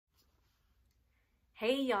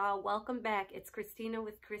Hey y'all, welcome back. It's Christina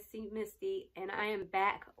with Christy Misty, and I am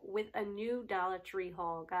back with a new Dollar Tree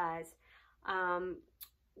haul, guys.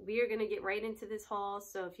 We are going to get right into this haul,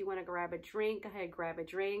 so if you want to grab a drink, go ahead, grab a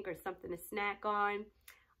drink or something to snack on,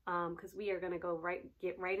 because we are going to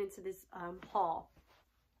get right into this haul.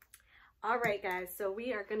 All right, guys, so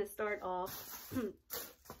we are going to start off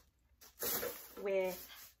with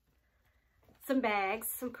some bags,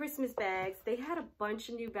 some Christmas bags. They had a bunch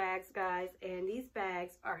of new bags, guys, and these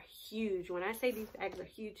bags are huge. When I say these bags are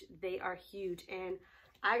huge, they are huge. And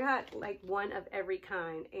I got like one of every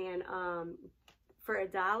kind, and for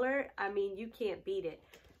 $1, I mean, you can't beat it.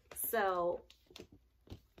 So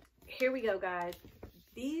here we go, guys.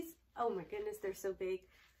 These, oh my goodness, they're so big.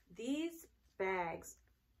 These bags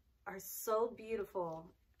are so beautiful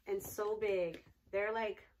and so big. They're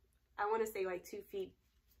like, I want to say like 2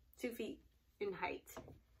 feet in height,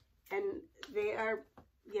 and they are,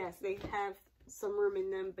 yes, they have some room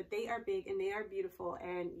in them, but they are big and they are beautiful.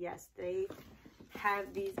 And yes, they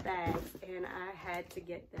have these bags, and I had to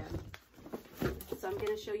get them. So I'm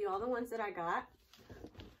going to show you all the ones that I got.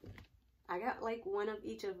 I got like one of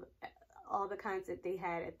each of all the kinds that they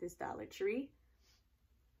had at this Dollar Tree.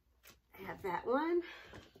 I have that one.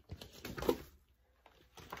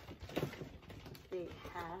 They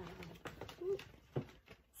have,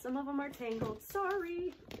 some of them are tangled,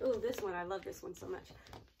 sorry. Oh, this one, I love this one so much.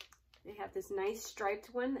 They have this nice striped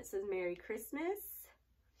one that says Merry Christmas.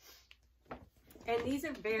 And these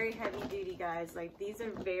are very heavy duty, guys. Like, these are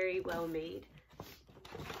very well made.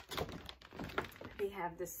 They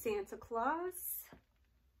have the Santa Claus.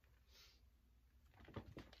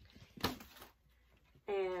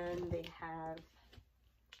 And they have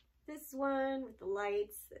this one with the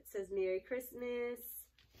lights that says Merry Christmas.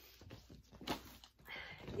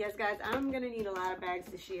 Yes, guys, I'm going to need a lot of bags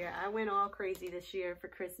this year. I went all crazy this year for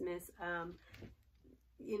Christmas.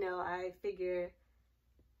 You know, I figure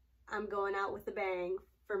I'm going out with a bang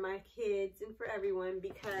for my kids and for everyone,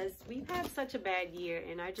 because we've had such a bad year,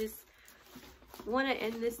 and I just want to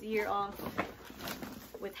end this year off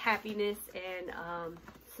with happiness and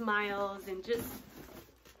smiles and just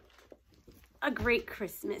a great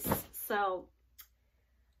Christmas. So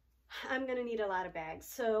I'm going to need a lot of bags.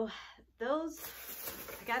 So those,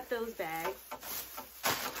 I got those bags.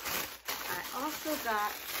 I also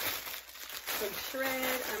got some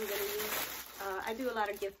shred. I'm going to use, I do a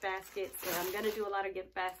lot of gift baskets, so I'm going to do a lot of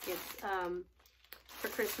gift baskets for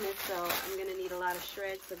Christmas, so I'm going to need a lot of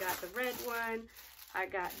shreds. So I got the red one. I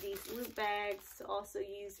got these loot bags to also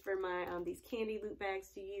use for my, these candy loot bags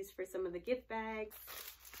to use for some of the gift bags.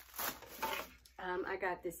 I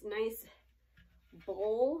got this nice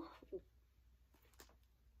bowl,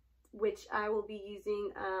 which I will be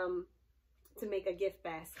using to make a gift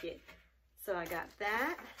basket. So I got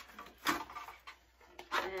that.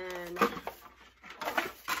 And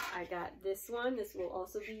I got this one. This will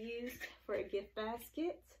also be used for a gift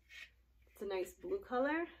basket. It's a nice blue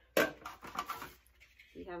color.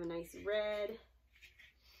 We have a nice red.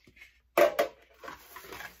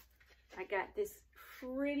 I got this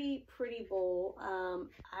pretty bowl.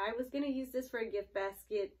 I was gonna use this for a gift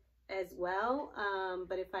basket as well,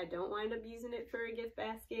 but if I don't wind up using it for a gift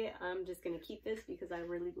basket, I'm just gonna keep this because I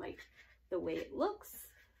really like the way it looks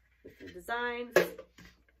with the designs.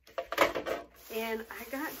 And I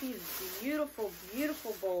got these beautiful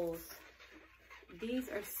bowls. These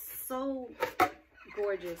are so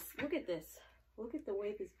gorgeous. Look at this. Look at the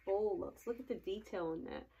way this bowl looks. Look at the detail on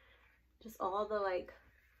that. Just all the like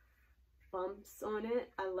bumps on it.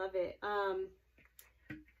 I love it.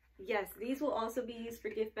 Yes, these will also be used for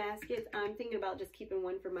gift baskets. I'm thinking about just keeping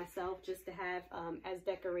one for myself, just to have as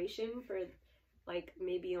decoration for like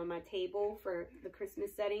maybe on my table for the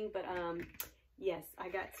Christmas setting. But yes, I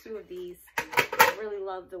got 2 of these. I really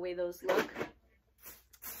love the way those look.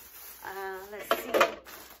 Let's see.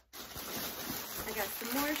 I got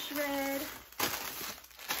some more shred.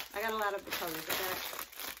 I got a lot of the colors. I got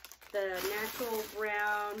the natural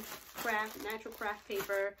brown natural craft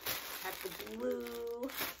paper. I have the blue.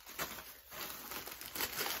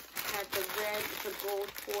 I have the red with the gold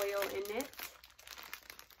foil in it.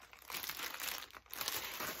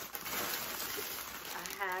 I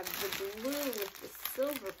have the blue with the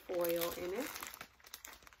silver foil in it.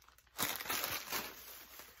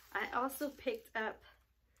 I also picked up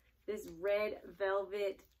this red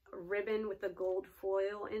velvet ribbon with the gold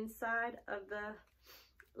foil inside of the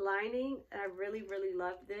lining. I really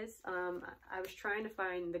love this. I was trying to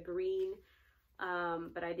find the green,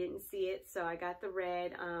 but I didn't see it, so I got the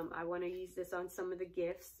red. I want to use this on some of the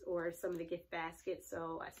gifts or some of the gift baskets,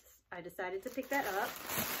 so I decided to pick that up.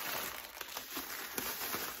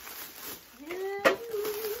 And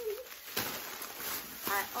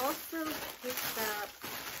also picked up,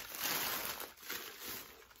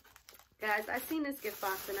 guys, I seen this gift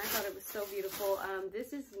box and I thought it was so beautiful.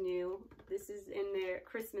 This is new. This is in their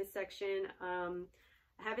Christmas section. I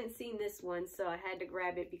haven't seen this one, so I had to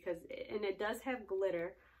grab it because, and it does have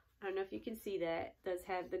glitter. I don't know if you can see that. It does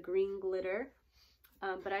have the green glitter.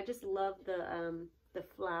 But I just love the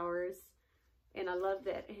flowers, and I love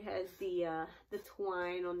that it has the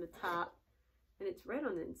twine on the top, and it's red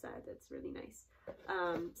on the inside. That's really nice.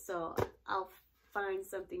 So I'll find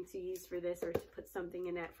something to use for this, or to put something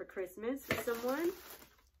in that for Christmas for someone.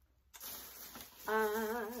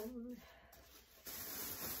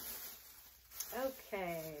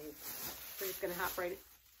 Okay, we're just gonna hop right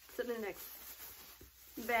to the next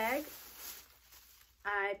bag.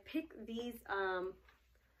 I picked these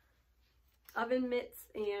oven mitts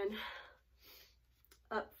and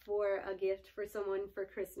up for a gift for someone for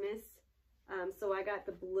Christmas. So I got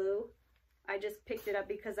the blue. I just picked it up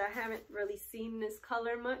because I haven't really seen this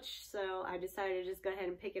color much, so I decided to just go ahead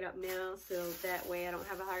and pick it up now, so that way I don't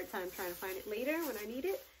have a hard time trying to find it later when I need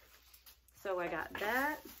it. So I got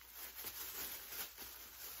that.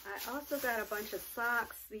 I also got a bunch of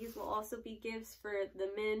socks. These will also be gifts for the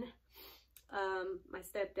men. My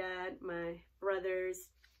stepdad, my brothers,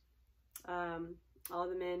 all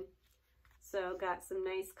the men. So got some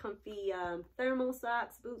nice comfy thermal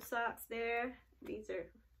socks, boot socks there. These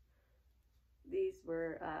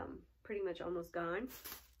were pretty much almost gone.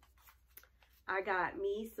 I got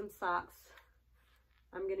me some socks.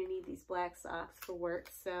 I'm gonna need these black socks for work,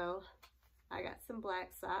 so I got some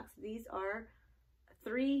black socks. These are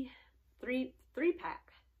three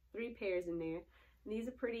pack, 3 pairs in there. And these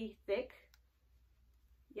are pretty thick.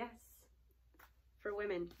 Yes, for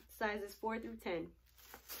women, sizes 4 through 10.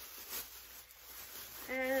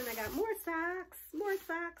 And I got more socks.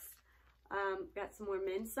 Got some more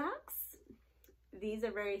men's socks. These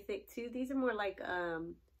are very thick too. These are more like,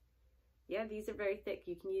 yeah, these are very thick.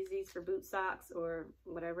 You can use these for boot socks or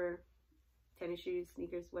whatever, tennis shoes,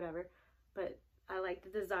 sneakers, whatever. But I like the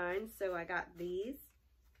design, so I got these.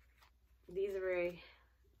 These are very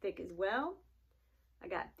thick as well. I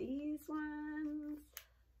got these ones,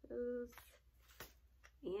 those,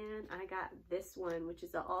 and I got this one, which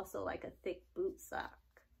is also like a thick boot sock.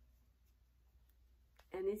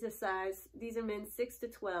 And these are men's 6 to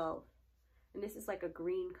 12. And this is like a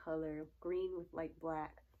green color, green with like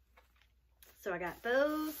black. So I got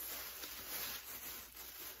those.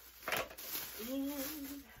 And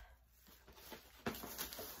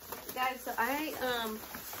guys, so I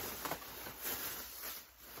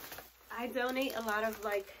donate a lot of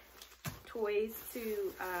like toys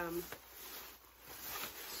to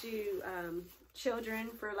children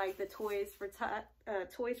for like the Toys for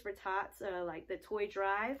Tots, like the toy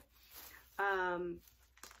drive.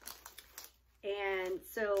 And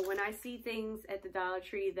so when I see things at the Dollar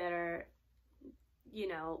Tree that are, you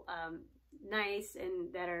know, nice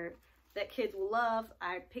and that kids will love,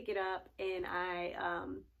 I pick it up and I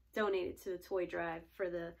donate it to the toy drive for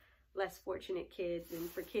the less fortunate kids and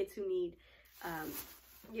for kids who need,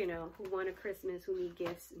 you know, who want a Christmas, who need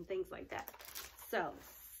gifts and things like that. So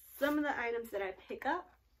some of the items that I pick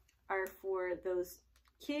up are for those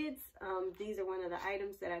kids. These are one of the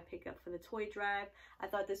items that I pick up for the toy drive. I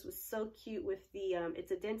thought this was so cute with the,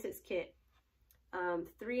 it's a dentist kit,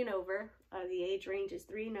 3 and over. The age range is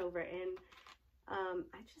 3 and over. And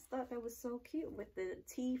I just thought that was so cute with the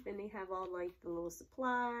teeth, and they have all like the little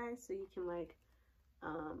supplies, so you can like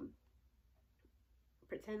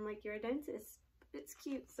pretend like you're a dentist. It's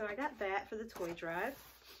cute. So I got that for the toy drive.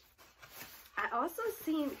 I also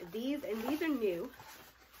seen these, and these are new.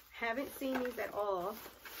 Haven't seen these at all.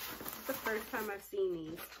 It's the first time I've seen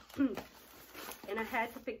these. And I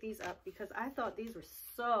had to pick these up because I thought these were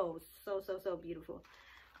so beautiful.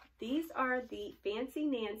 These are the Fancy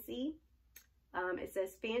Nancy. It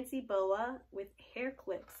says Fancy Boa with hair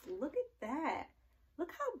clips. Look at that.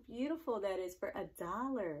 Look how beautiful that is for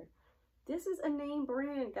 $1. This is a name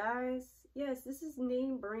brand, guys. Yes, this is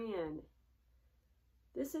name brand.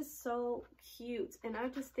 This is so cute, and I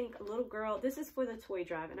just think a little girl, this is for the toy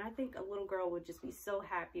drive, and I think a little girl would just be so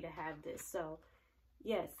happy to have this. So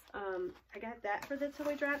yes, I got that for the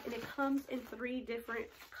toy drive, and it comes in 3 different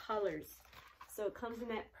colors. So it comes in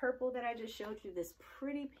that purple that I just showed you, this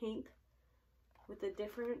pretty pink with the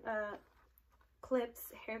different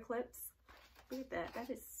clips, hair clips. Look at that. That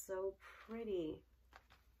is so pretty.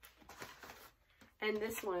 And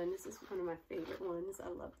this is one of my favorite ones. I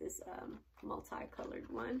love this multicolored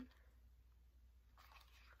one.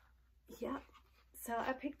 Yeah. So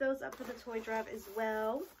I picked those up for the toy drive as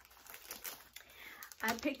well.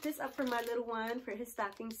 I picked this up for my little one for his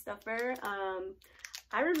stocking stuffer.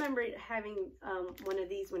 I remember having one of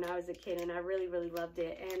these when I was a kid, and I really, really loved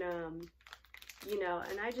it. And, you know,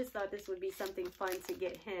 and I just thought this would be something fun to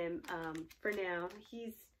get him for now.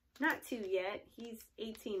 He's not 2 yet. He's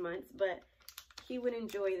 18 months, but he would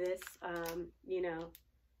enjoy this, you know,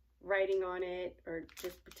 writing on it or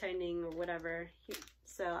just pretending or whatever.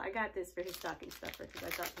 So I got this for his stocking stuffer because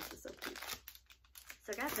I thought this was so cute.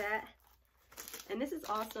 So I got that. And this is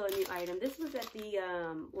also a new item. This was at the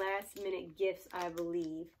last minute gifts, I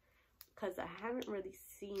believe, because I haven't really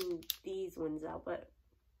seen these ones out, but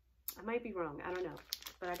I might be wrong. I don't know.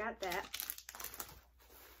 But I got that.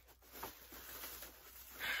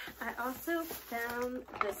 I also found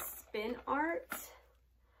the spin art.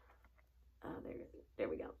 There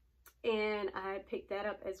we go. And I picked that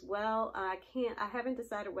up as well. I haven't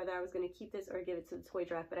decided whether I was going to keep this or give it to the toy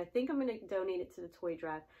drive, but I think I'm going to donate it to the toy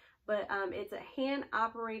drive. But it's a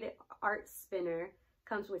hand-operated art spinner.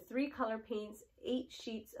 Comes with 3 color paints, 8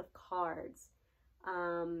 sheets of cards.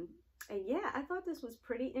 And yeah, I thought this was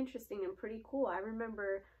pretty interesting and pretty cool. I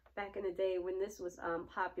remember back in the day when this was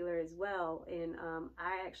popular as well. And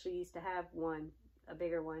I actually used to have one, a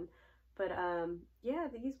bigger one. But yeah,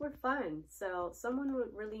 these were fun. So someone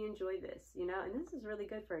would really enjoy this, you know. And this is really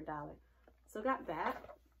good for $1. So got that.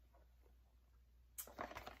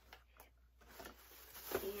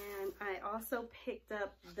 And I also picked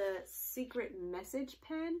up the secret message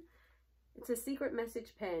pen. It's a secret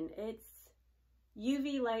message pen. It's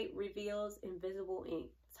UV light reveals invisible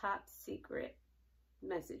ink. Top secret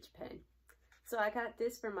message pen. So I got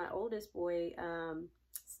this for my oldest boy,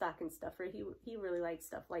 stocking stuffer. He really likes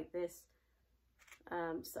stuff like this.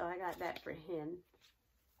 So I got that for him.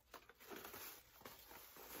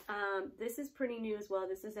 This is pretty new as well.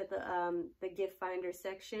 This is at the gift finder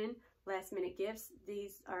section. Last minute gifts.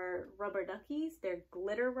 These are rubber duckies. They're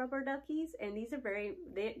glitter rubber duckies, and these are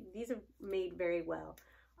made very well.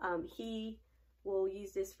 He will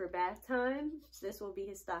use this for bath time. This will be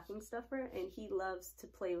his stocking stuffer, and he loves to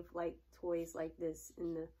play with like toys like this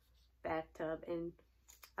in the bathtub. And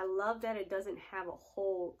I love that it doesn't have a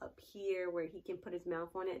hole up here where he can put his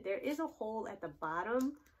mouth on it. There is a hole at the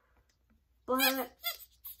bottom, but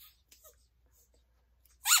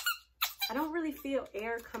I don't really feel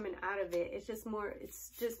air coming out of it. It's just more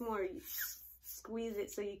squeeze it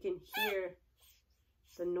so you can hear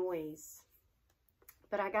the noise.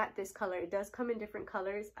 But I got this color. It does come in different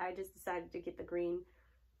colors. I just decided to get the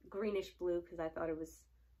greenish blue because I thought it was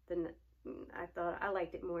I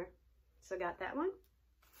liked it more. So I got that one.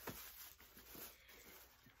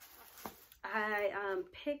 I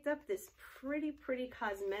picked up this pretty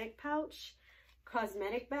cosmetic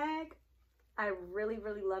bag. I really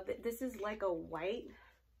love it. This is like a white.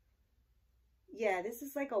 Yeah, this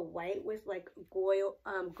is like a white with like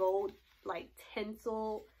gold like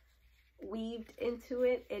tinsel weaved into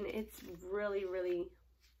it, and it's really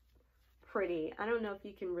pretty. I don't know if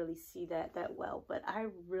you can really see that well, but I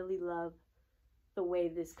really love the way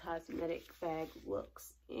this cosmetic bag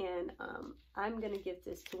looks. And I'm gonna give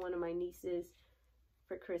this to one of my nieces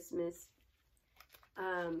for Christmas.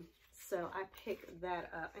 So I picked that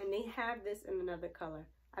up, and they have this in another color.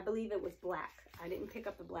 I believe it was black. I didn't pick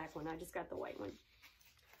up the black one. I just got the white one.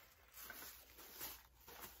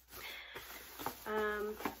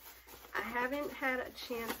 I haven't had a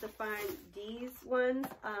chance to find these ones,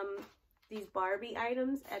 these Barbie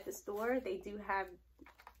items at the store. They do have,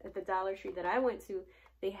 at the Dollar Tree that I went to,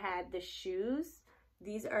 they had the shoes.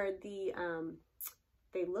 These are the,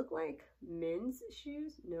 they look like men's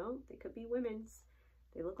shoes. No, they could be women's.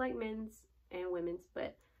 They look like men's and women's,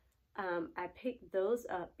 but I picked those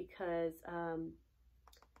up because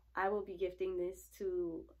I will be gifting this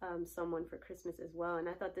to someone for Christmas as well. And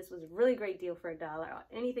I thought this was a really great deal for $1.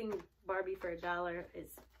 Anything Barbie for $1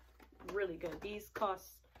 is really good. These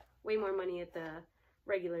cost way more money at the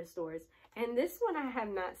regular stores. And this one I have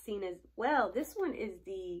not seen as well. This one is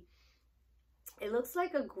it looks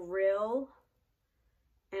like a grill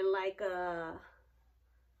and like a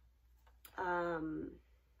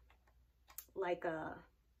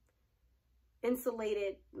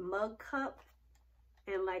insulated mug cup,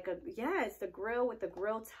 and like it's the grill with the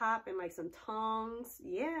grill top and like some tongs.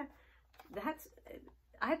 Yeah,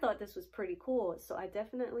 I thought this was pretty cool, so I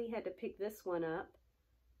definitely had to pick this one up.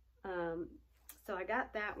 So I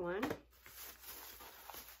got that one.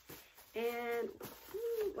 And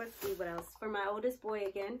let's see what else. For my oldest boy,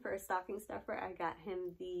 again, for a stocking stuffer, I got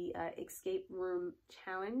him the Escape Room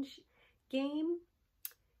Challenge game.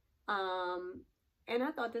 And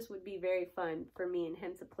I thought this would be very fun for me and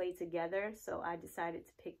him to play together, so I decided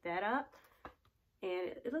to pick that up.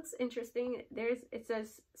 And it looks interesting. It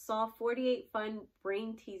says, solve 48 fun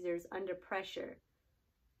brain teasers under pressure.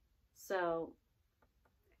 So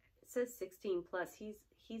it says 16 plus.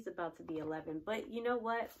 He's about to be 11. But you know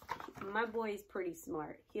what? My boy is pretty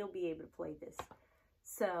smart. He'll be able to play this.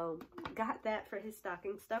 So got that for his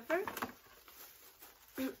stocking stuffer.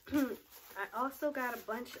 I also got a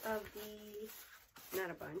bunch of the, not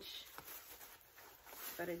a bunch,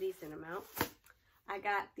 but a decent amount. I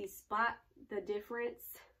got the Spot the Difference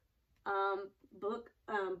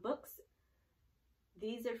books.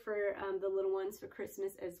 These are for the little ones for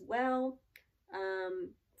Christmas as well.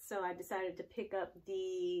 So I decided to pick up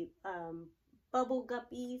the Bubble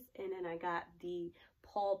Guppies, and then I got the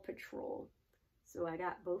Paw Patrol. So I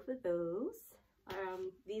got both of those.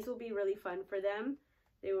 These will be really fun for them.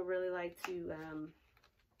 They will really like to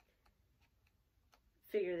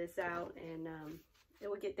figure this out, and it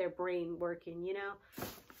will get their brain working, you know.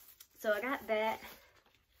 So I got that.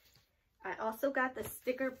 I also got the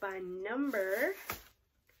sticker by number.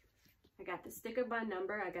 I got the sticker by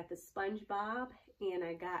number. I got the SpongeBob, and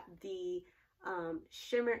I got the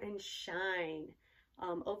Shimmer and Shine.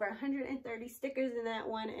 Over 130 stickers in that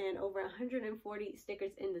one, and over 140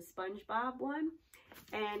 stickers in the SpongeBob one.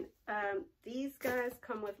 And these guys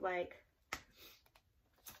come with like,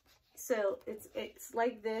 so it's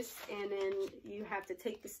like this, and then you have to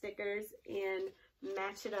take the stickers and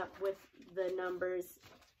match it up with the numbers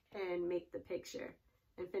and make the picture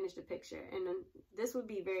and finish the picture. And then this would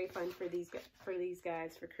be very fun for these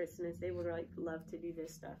guys for Christmas. They would like love to do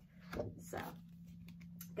this stuff. So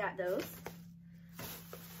got those.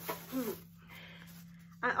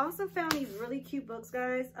 I also found these really cute books,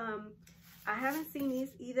 guys. I haven't seen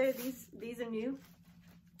these either. These are new.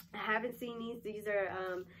 I haven't seen these. These are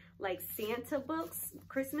like Santa books,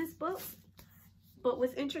 Christmas books. But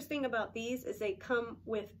what's interesting about these is they come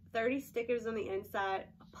with 30 stickers on the inside,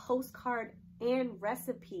 a postcard, and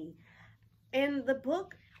recipe. And the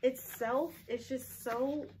book itself is just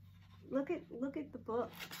so, look at the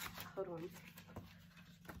book. Hold on.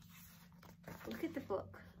 Look at the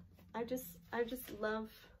book. I just love,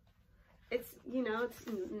 it's, you know, it's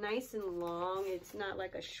nice and long. It's not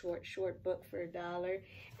like a short book for $1.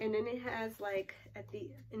 And then it has like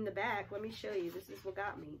in the back, let me show you, this is what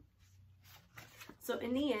got me. So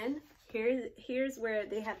in the end, here's where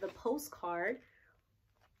they have the postcard.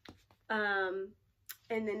 And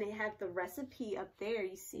then they have the recipe up there.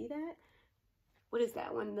 You see that? What is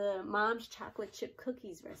that one? The Mom's Chocolate Chip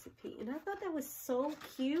Cookies recipe. And I thought that was so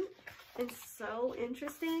cute and so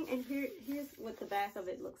interesting. And here's what the back of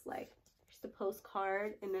it looks like. Here's the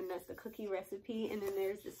postcard, and then that's the cookie recipe, and then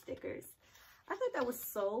there's the stickers. I thought that was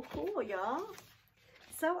so cool, y'all.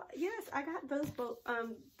 So yes, I got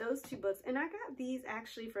those two books, and I got these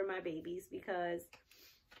actually for my babies because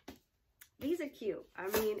these are cute. I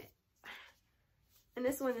mean, and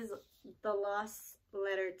this one is The Lost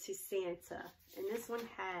Letter to Santa, and this one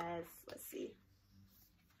has, let's see,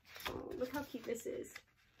 oh, look how cute this is.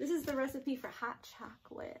 This is the recipe for hot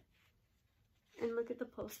chocolate, and look at the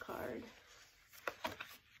postcard.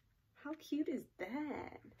 How cute is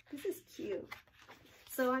that? This is cute.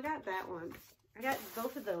 So I got that one. I got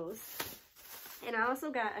both of those. And I also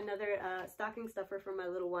got another stocking stuffer for my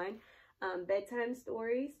little one. Bedtime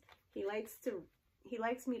stories. He likes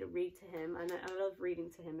me to read to him, and I love reading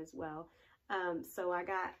to him as well. So I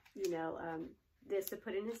got, you know, this to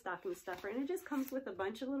put in his stocking stuffer, and it just comes with a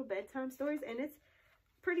bunch of little bedtime stories, and it's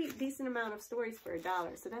pretty decent amount of stories for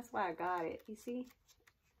 $1. So that's why I got it. You see?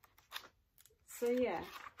 So yeah.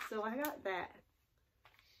 So I got that.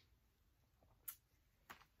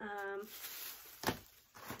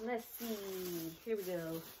 Let's see. Here we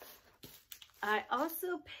go. I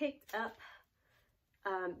also picked up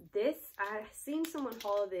this. I've seen someone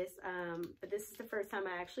haul this, but this is the first time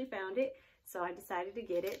I actually found it, so I decided to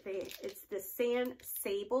get it. It's the Sand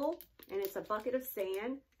Sable, and it's a bucket of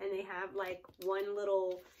sand, and they have like one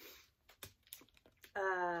little,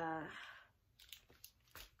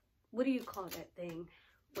 what do you call that thing?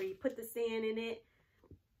 Where you put the sand in it,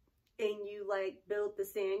 and you like build the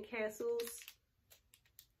sand castles.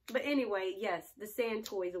 But anyway, yes, the sand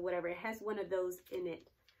toys or whatever. It has one of those in it.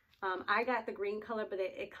 I got the green color, but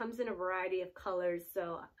it comes in a variety of colors.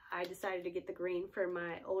 So I decided to get the green for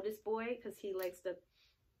my oldest boy because he likes to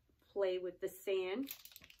play with the sand.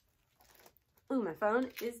 Ooh, my phone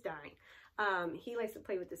is dying. He likes to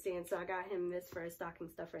play with the sand, so I got him this for a stocking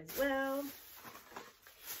stuffer as well.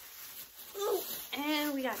 Ooh,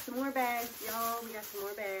 and we got some more bags, y'all. We got some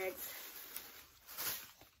more bags.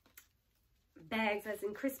 Bags as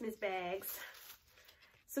in Christmas bags.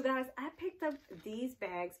 So guys, I picked up these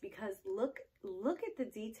bags because look at the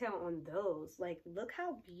detail on those. Like, look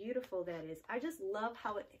how beautiful that is. I just love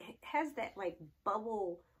how it has that like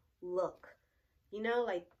bubble look. You know,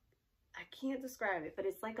 like I can't describe it, but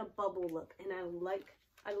it's like a bubble look, and I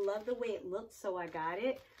love the way it looks, so I got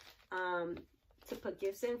it to put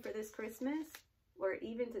gifts in for this Christmas, or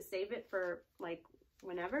even to save it for like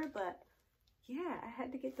whenever. But yeah, I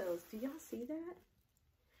had to get those. Do y'all see that?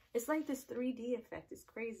 It's like this 3D effect. It's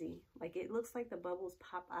crazy. Like, it looks like the bubbles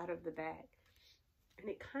pop out of the bag, and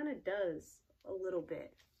it kind of does a little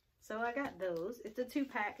bit. So I got those. It's a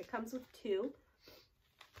 2-pack. It comes with 2.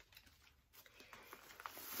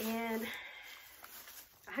 And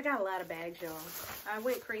I got a lot of bags, y'all. I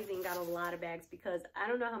went crazy and got a lot of bags because I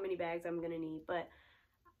don't know how many bags I'm going to need, but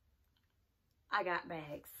I got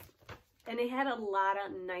bags. And they had a lot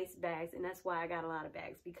of nice bags, and that's why I got a lot of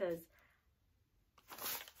bags, because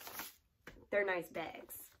they're nice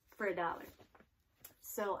bags for $1.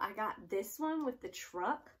 So I got this one with the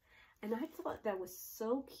truck, and I thought that was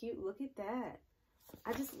so cute. Look at that.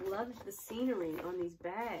 I just love the scenery on these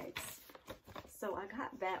bags. So I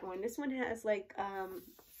got that one. This one has like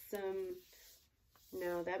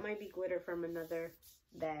no, that might be glitter from another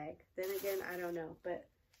bag. Then again, I don't know. But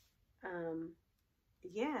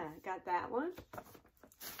yeah, got that one.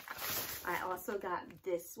 I also got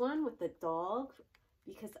this one with the dog,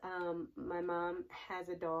 because my mom has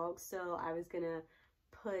a dog, so I was gonna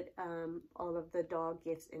put all of the dog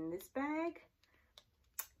gifts in this bag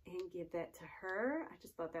and give that to her. I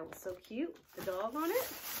just thought that was so cute, the dog on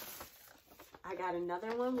it. I got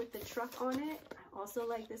another one with the truck on it. I also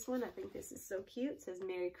like this one. I think this is so cute. It says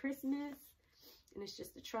Merry Christmas, and it's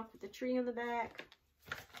just the truck with the tree on the back.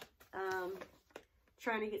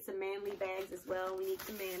 Trying to get some manly bags as well. We need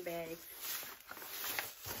some man bags.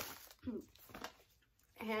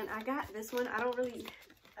 And I got this one.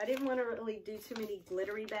 I didn't want to really do too many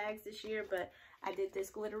glittery bags this year, but I did this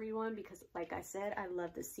glittery one because, like I said, I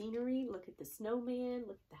love the scenery. Look at the snowman,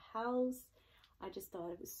 look at the house. I just thought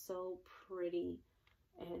it was so pretty,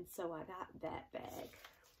 and so I got that bag.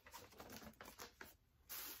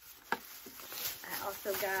 I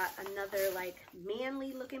also got another like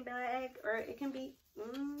manly looking bag, or it can be,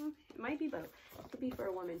 it might be both. It could be for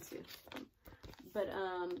a woman too. But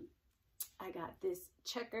I got this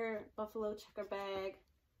buffalo checker bag,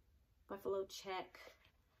 buffalo check.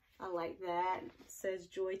 I like that. It says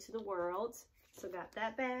joy to the world. So got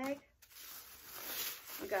that bag.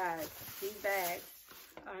 You guys, these bags,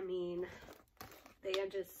 I mean, they are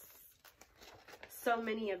just so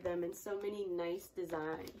many of them and so many nice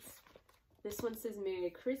designs. This one says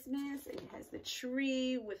Merry Christmas, and it has the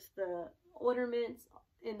tree with the ornaments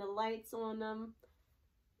and the lights on them.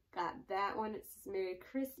 Got that one. It says Merry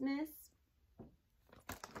Christmas.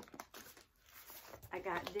 I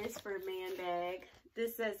got this for a man bag.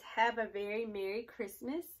 This says Have a Very Merry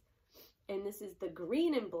Christmas. And this is the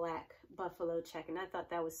green and black buffalo check. And I thought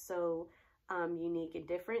that was so unique and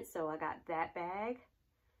different. So I got that bag.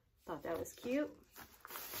 Thought that was cute.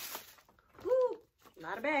 Woo! A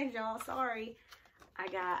lot of bags, y'all. Sorry. I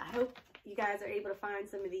hope you guys are able to find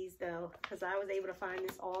some of these, though, because I was able to find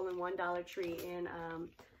this all in one Dollar Tree. And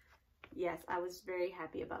yes, I was very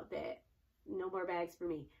happy about that. No more bags for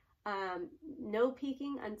me. No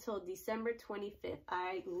peeking until December 25th.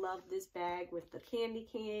 I love this bag with the candy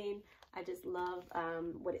cane. I just love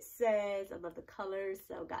what it says. I love the colors,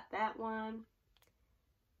 so got that one.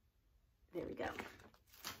 There we go.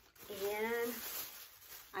 And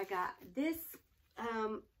I got this,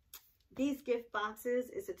 these gift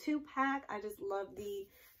boxes. It's a 2-pack. I just love the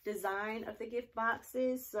design of the gift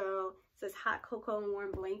boxes. So it says hot cocoa and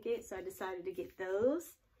warm blanket, so I decided to get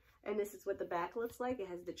those. And this is what the back looks like. It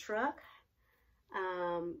has the truck.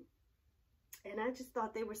 And I just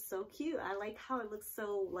thought they were so cute. I like how it looks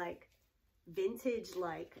so like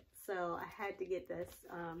vintage-like. So I had to get this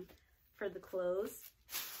for the clothes.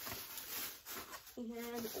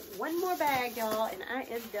 And one more bag, y'all, and I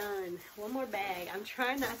am done. One more bag. I'm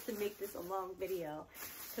trying not to make this a long video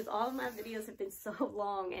because all of my videos have been so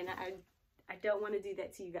long, and I don't want to do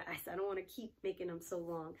that to you guys. I don't want to keep making them so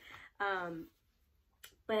long.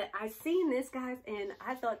 But I seen this, guys, and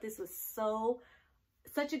I thought this was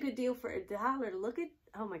such a good deal for $1. Look at,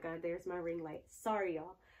 oh my God, there's my ring light. Sorry,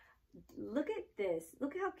 y'all. Look at this.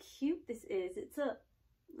 Look how cute this is. It's a,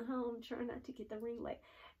 oh, I'm trying not to get the ring light.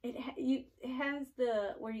 It has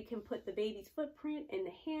the, where you can put the baby's footprint and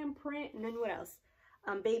the handprint, and then what else?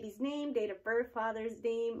 Baby's name, date of birth, father's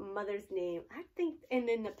name, mother's name. I think, and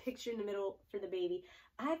then the picture in the middle for the baby.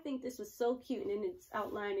 I think this was so cute, and then it's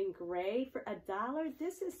outlined in gray for $1.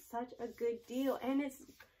 This is such a good deal, and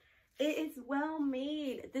it's well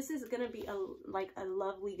made. This is gonna be a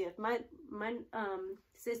lovely gift. My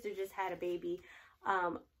sister just had a baby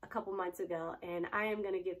a couple months ago, and I am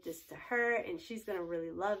going to give this to her, and she's going to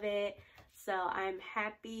really love it. So I'm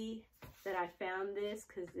happy that I found this,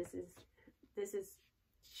 because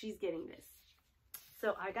she's getting this.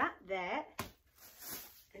 So I got that,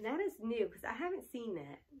 and that is new because I haven't seen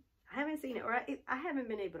that. I haven't seen it, or I haven't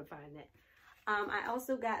been able to find that. I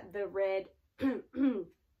also got the red,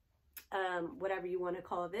 whatever you want to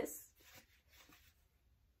call this,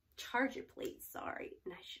 charger plate, sorry,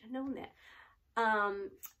 and I should have known that.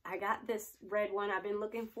 I got this red one. I've been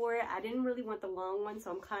looking for it. I didn't really want the long one, so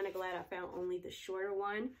I'm kind of glad I found only the shorter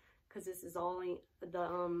one, because this is only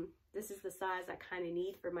the this is the size I kind of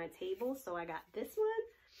need for my table. So I got this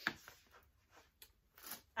one.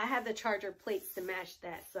 I have the charger plates to match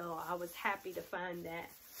that, so I was happy to find that.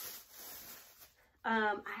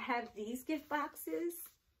 I have these gift boxes.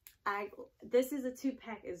 This is a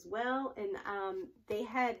 2-pack as well, and they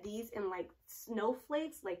had these in like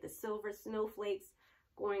snowflakes, like the silver snowflakes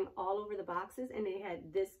going all over the boxes, and they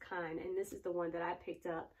had this kind, and this is the one that I picked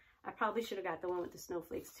up. I probably should have got the one with the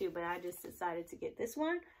snowflakes too, but I just decided to get this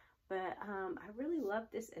one. But I really love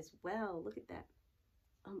this as well. Look at that.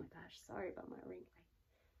 Oh my gosh, sorry about my ring light.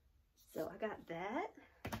 So I got that.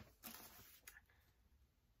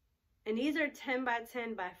 And these are 10 by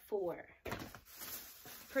 10 by 4.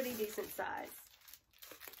 Pretty decent size.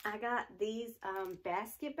 I got these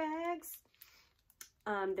basket bags.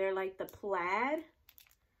 They're like the plaid.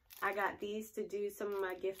 I got these to do some of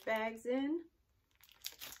my gift bags in.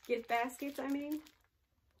 Gift baskets, I mean.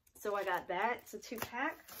 So I got that. It's a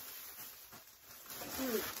 2-pack.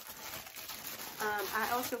 I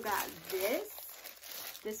also got this.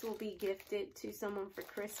 This will be gifted to someone for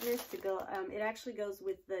Christmas to go. It actually goes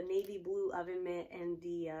with the navy blue oven mitt and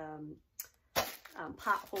the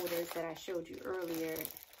pot holders that I showed you earlier.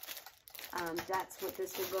 That's what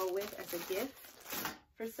this will go with as a gift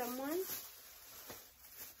for someone.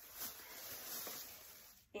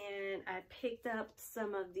 And I picked up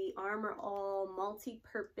some of the Armor All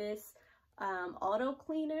multi-purpose auto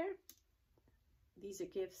cleaner. These are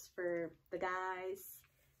gifts for the guys.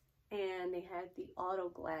 And they had the auto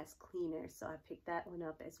glass cleaner, so I picked that one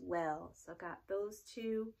up as well. So I got those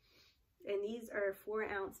two. And these are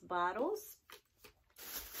 4-ounce bottles.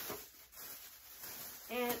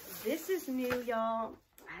 And this is new, y'all.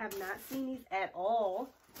 I have not seen these at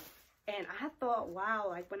all. And I thought, wow,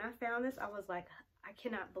 like when I found this, I was like, I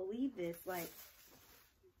cannot believe this. Like,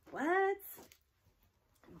 what?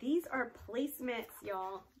 These are placemats,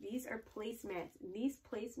 y'all. These are placemats. These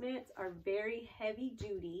placemats are very heavy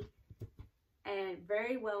duty and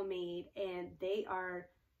very well made. And they are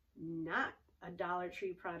not a Dollar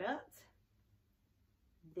Tree product.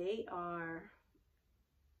 They are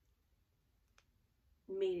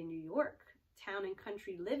made in New York, Town and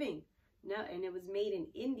Country Living. No, and it was made in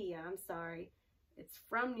India. I'm sorry. It's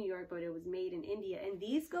from New York, but it was made in India. And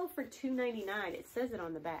these go for $2.99. It says it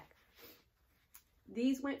on the back.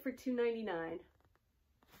 These went for $2.99.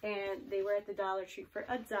 And they were at the Dollar Tree for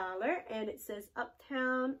 $1. And it says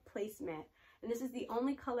Uptown Placemat. And this is the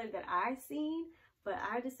only color that I've seen. But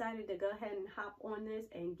I decided to go ahead and hop on this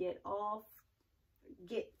and get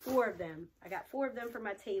 4 of them. I got 4 of them for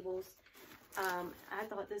my tables. I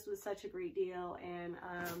thought this was such a great deal. And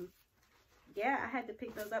yeah, I had to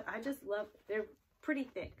pick those up. I just love, they're pretty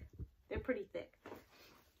thick. They're pretty thick.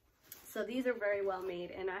 So these are very well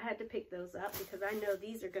made, and I had to pick those up because I know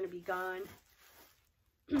these are going to be gone.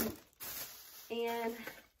 And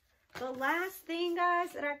the last thing,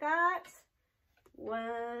 guys, that I got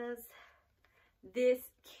was this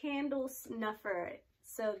candle snuffer.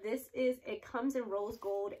 So this is, it comes in rose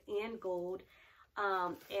gold and gold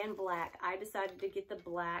and black. I decided to get the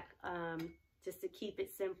black just to keep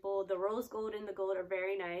it simple. The rose gold and the gold are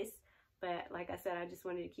very nice, but like I said, I just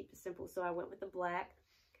wanted to keep it simple, so I went with the black.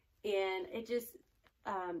 And it just,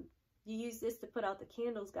 you use this to put out the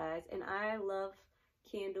candles, guys, and I love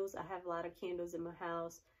candles. I have a lot of candles in my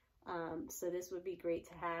house, so this would be great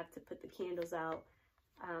to have to put the candles out.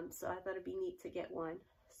 So I thought it'd be neat to get one,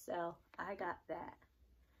 so I got that.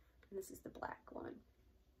 And this is the black one.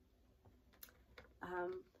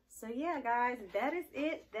 So yeah, guys, that is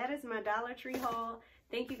it. That is my Dollar Tree haul.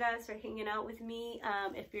 Thank you guys for hanging out with me.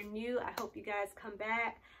 If you're new, I hope you guys come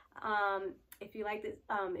back. If you like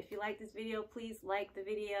this video, please like the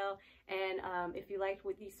video. And if you liked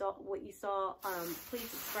what you saw, please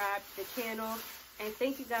subscribe to the channel. And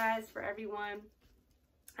thank you guys for everyone.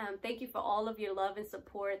 Thank you for all of your love and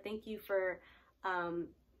support. Thank you for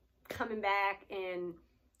coming back and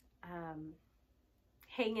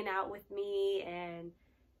hanging out with me and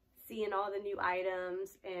seeing all the new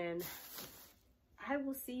items. And I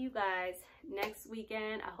will see you guys next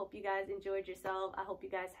weekend. I hope you guys enjoyed yourself. I hope you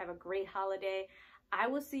guys have a great holiday. I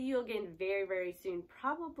will see you again very, very soon,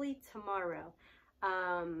 probably tomorrow.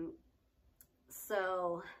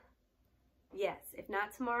 So yes, if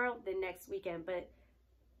not tomorrow, then next weekend, but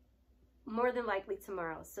more than likely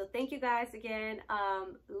tomorrow. So thank you guys again.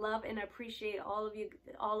 Love and appreciate all of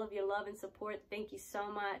your love and support. Thank you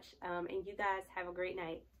so much. And you guys have a great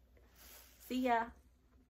night. See ya.